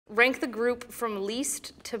Rank the group from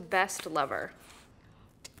least to best lover.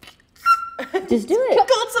 Just do it.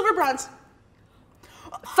 Gold, silver, bronze.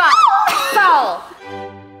 Foul! Foul!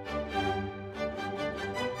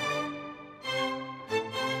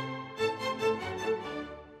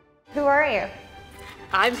 Who are you?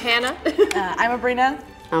 I'm Hannah. I'm Abrina.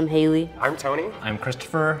 I'm Haley. I'm Tony. I'm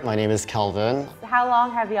Christopher. My name is Kelvin. How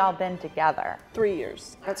long have y'all been together? 3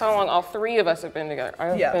 years. That's how long all three of us have been together.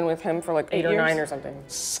 I've been with him for like 8 or 9 or something.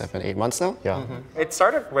 7, 8 months now? Yeah. It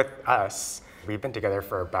started with us. We've been together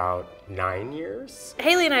for about 9 years.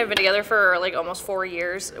 Haley and I have been together for like almost 4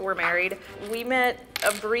 years. We're married. We met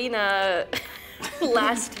Abrina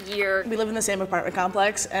last year. We live in the same apartment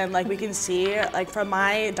complex, and like we can see, like from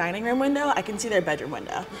my dining room window, I can see their bedroom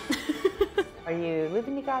window. Are you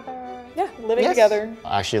living together? Yeah, living together.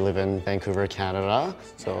 I actually live in Vancouver, Canada,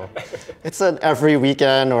 so it's an every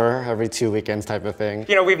weekend or every 2 weekends type of thing.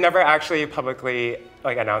 You know, we've never actually publicly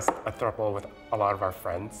like announced a throuple with a lot of our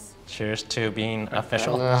friends. Cheers to being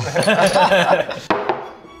official.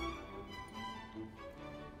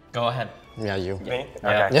 Go ahead. Yeah, you. Me?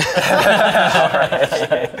 Yeah. Okay.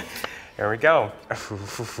 All right. Here we go.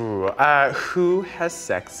 Who has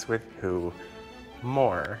sex with who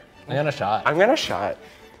more? I'm gonna shot. I'm gonna shot.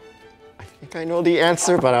 I think I know the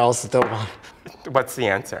answer, but I also don't want. What's the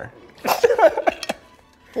answer?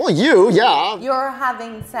 Well, you, yeah. You're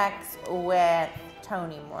having sex with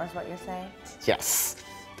Tony more is what you're saying? Yes,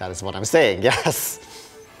 that is what I'm saying, yes.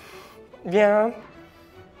 Yeah.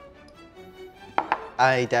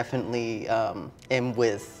 I definitely am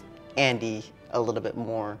with Andy a little bit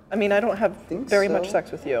more. I mean, I don't have very much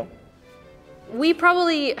sex with you. We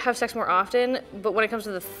probably have sex more often, but when it comes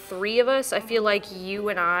to the three of us, I feel like you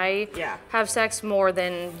and I have sex more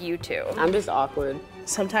than you two. I'm just awkward.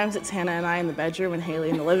 Sometimes it's Hannah and I in the bedroom and Haley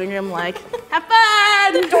in the living room like, have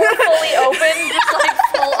fun! The door fully open, just like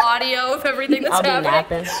full audio of everything that's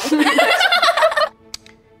happening.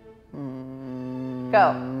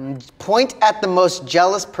 Go. Point at the most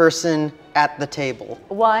jealous person at the table.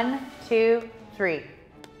 1, 2, 3.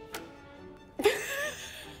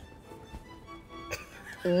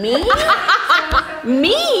 Me?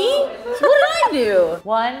 Me? What did I do?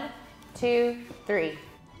 1, 2, 3.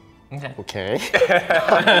 Okay.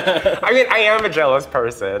 I mean, I am a jealous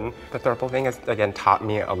person. The throuple thing has, again, taught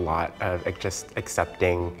me a lot of like, just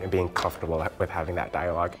accepting and being comfortable with having that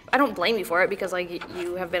dialogue. I don't blame you for it because like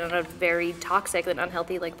you have been in a very toxic and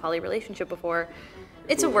unhealthy like poly relationship before.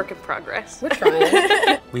 It's a work in progress. We're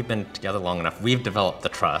trying. We've been together long enough. We've developed the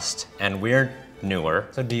trust, and we're newer.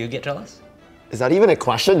 So do you get jealous? Is that even a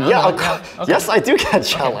question? Yeah. Okay. Yes, I do get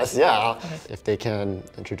jealous, yeah. If they can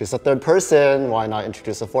introduce a third person, why not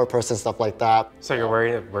introduce a fourth person, stuff like that. So you're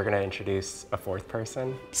worried that we're gonna introduce a fourth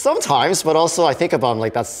person? Sometimes, but also I think about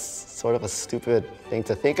like that's sort of a stupid thing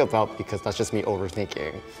to think about because that's just me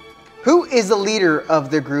overthinking. Who is the leader of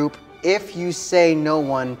the group? If you say no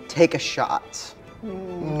one, take a shot.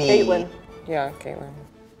 Me. Caitlin. Yeah, Caitlin.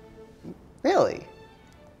 Really?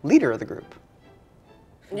 Leader of the group.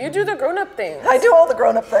 You do the grown-up things. I do all the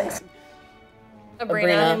grown-up things.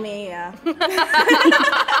 Abrina. Me, yeah.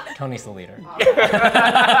 Tony's the leader.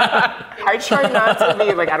 I try not to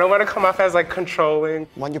be, like, I don't want to come off as, like, controlling.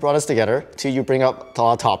 1, you brought us together. 2, you bring up a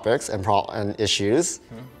lot of topics and issues.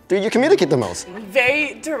 3, you communicate the most.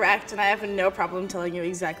 Very direct, and I have no problem telling you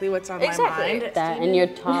exactly what's on my mind. That and you're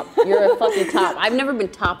top. You're a fucking top. I've never been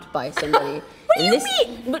topped by somebody. What do you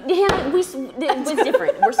mean? But Hannah, it was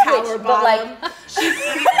different. We're switched, but like.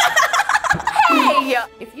 Hey!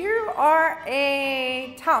 If you are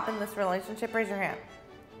a top in this relationship, raise your hand.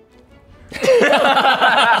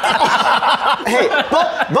 Hey,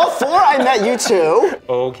 but before I met you two.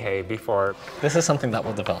 Okay, before. This is something that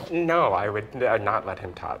will develop. No, I would not let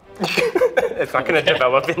him top. It's not gonna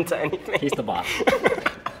develop into anything. He's the boss.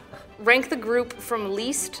 Rank the group from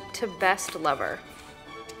least to best lover.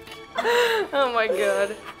 Oh my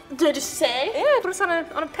god. Did I just say? Yeah, put us on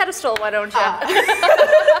a pedestal, why don't you?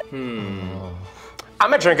 I'm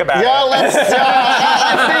gonna drink about it. Yeah, let's.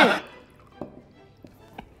 I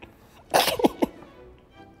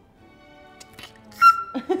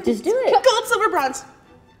think. Just do it. Gold, silver, bronze.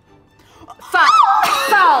 Foul!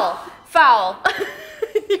 Foul! Foul!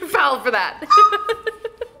 You're foul for that.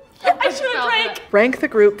 I should have drank. Rank the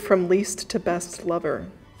group from least to best lover.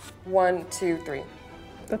 1, 2, 3.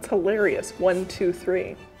 That's hilarious. 1, 2,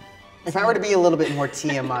 3. If I were to be a little bit more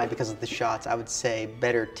TMI because of the shots, I would say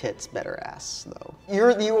better tits, better ass, though.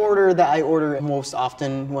 You're the order that I order most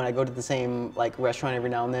often when I go to the same like restaurant every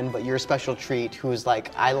now and then, but you're a special treat who's like,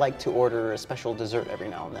 I like to order a special dessert every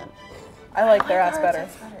now and then. I like their ass better.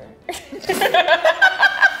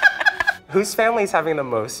 Whose family is having the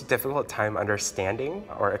most difficult time understanding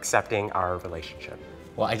or accepting our relationship?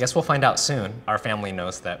 Well, I guess we'll find out soon. Our family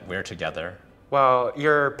knows that we're together. Well,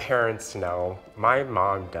 your parents know. My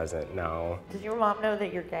mom doesn't know. Does your mom know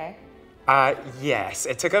that you're gay? Yes.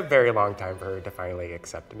 It took a very long time for her to finally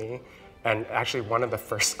accept me. And actually, one of the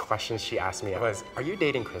first questions she asked me was, "Are you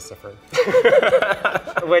dating Christopher?"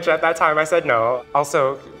 Which at that time I said no.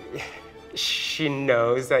 Also, she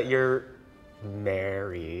knows that you're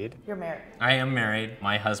married. You're married. I am married.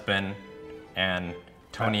 My husband and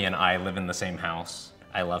Tony and I live in the same house.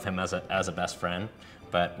 I love him as a best friend,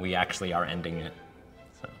 but we actually are ending it.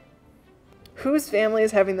 So. Whose family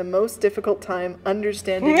is having the most difficult time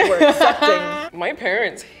understanding or accepting? My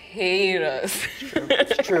parents hate us.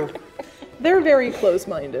 It's true. They're very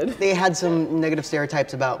close-minded. They had some negative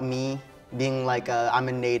stereotypes about me being like, I'm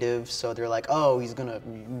a native, so they're like, oh, he's gonna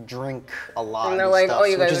drink a lot And they're like, stuff, oh,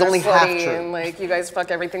 you which guys is are only half slutty, true. and like, you guys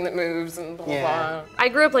fuck everything that moves, and blah, blah. I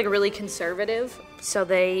grew up like really conservative, so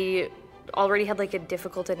they already had like a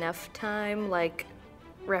difficult enough time like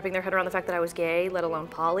wrapping their head around the fact that I was gay, let alone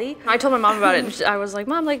poly. I told my mom about it, and I was like,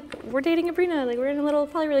 Mom, like, we're dating Abrina, like, we're in a little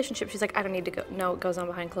poly relationship. She's like, I don't need to go. No, it goes on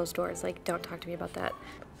behind closed doors. Like, don't talk to me about that.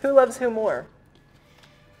 Who loves who more?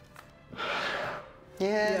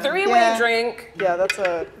 Yeah. Three-way drink. Yeah,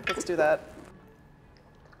 let's do that.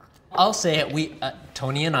 I'll say it,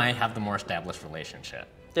 Tony and I have the more established relationship.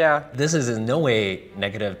 Yeah. This is in no way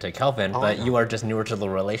negative to Kelvin, but you are just newer to the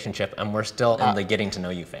relationship and we're still in the getting to know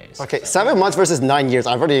you phase. Okay, 7 months versus 9 years.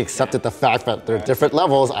 I've already accepted the fact that there are different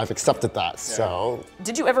levels. I've accepted that, so.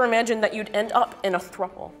 Did you ever imagine that you'd end up in a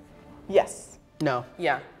throuple? Yes. No.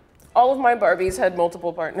 Yeah. All of my Barbies had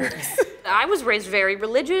multiple partners. I was raised very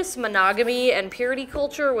religious. Monogamy and purity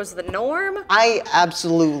culture was the norm. I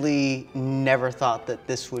absolutely never thought that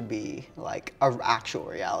this would be like an actual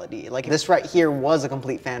reality. Like this right here was a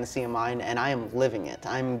complete fantasy of mine and I am living it.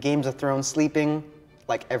 I'm Games of Thrones sleeping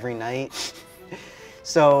like every night.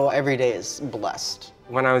 So every day is blessed.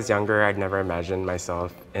 When I was younger, I'd never imagined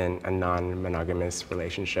myself in a non-monogamous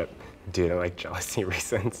relationship due to like jealousy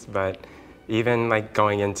reasons, but even like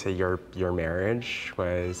going into your marriage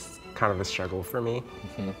was kind of a struggle for me.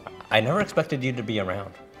 Mm-hmm. I never expected you to be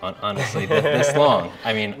around, honestly, this long.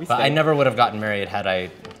 I mean, but I never would have gotten married had I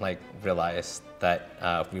like realized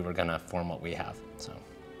that we were gonna form what we have. So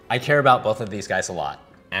I care about both of these guys a lot,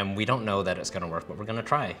 and we don't know that it's gonna work, but we're gonna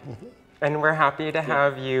try. Mm-hmm. And we're happy to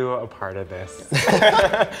have you a part of this.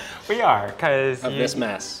 We are, because this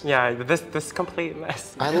mess. Yeah, this complete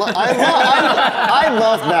mess. I love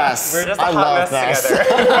mess. We're just a hot mess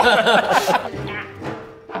together.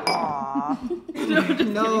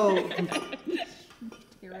 No.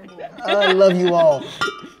 I love you all.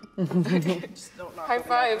 High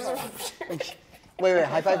fives. Wait,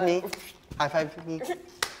 high five me. High five me.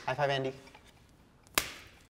 High five Andy.